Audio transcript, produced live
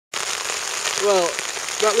Well,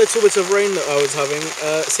 that little bit of rain that I was having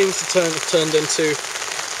seems to turned into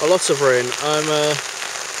a lot of rain. I'm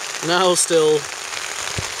now still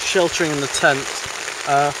sheltering in the tent,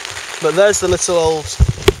 but there's the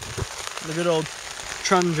good old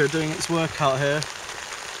Trunger doing its work out here,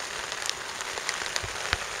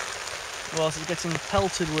 whilst it's getting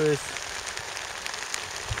pelted with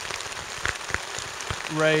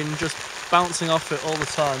rain just bouncing off it all the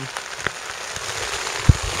time.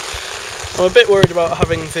 I'm a bit worried about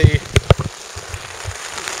having the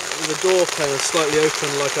door kind of slightly open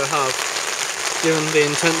like I have, given the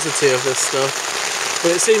intensity of this stuff.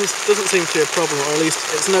 But it doesn't seem to be a problem, or at least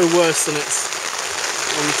it's no worse than it's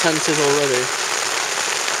tented already.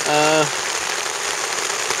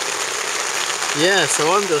 Yeah, so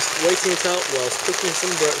I'm just waiting it out whilst cooking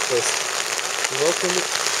some breakfast. Welcome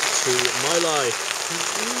to my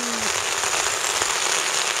life.